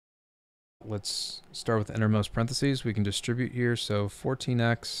let's start with the innermost parentheses. We can distribute here. So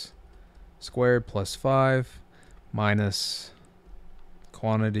 14x squared plus 5 minus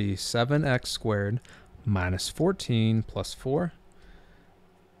quantity 7x squared minus 14 plus 4.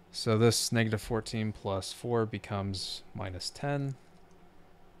 So this negative 14 plus 4 becomes minus 10.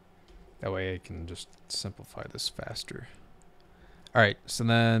 That way I can just simplify this faster. All right, so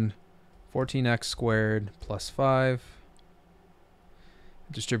then 14x squared plus 5.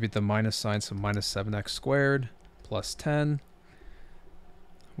 Distribute the minus sign, so minus 7x squared plus 10.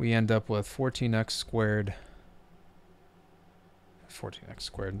 We end up with 14x squared. 7x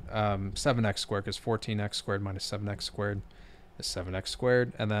squared, because 14x squared minus 7x squared is 7x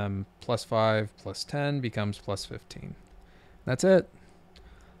squared. And then plus 5 plus 10 becomes plus 15. That's it.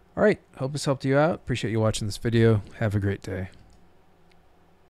 All right, hope this helped you out. Appreciate you watching this video. Have a great day.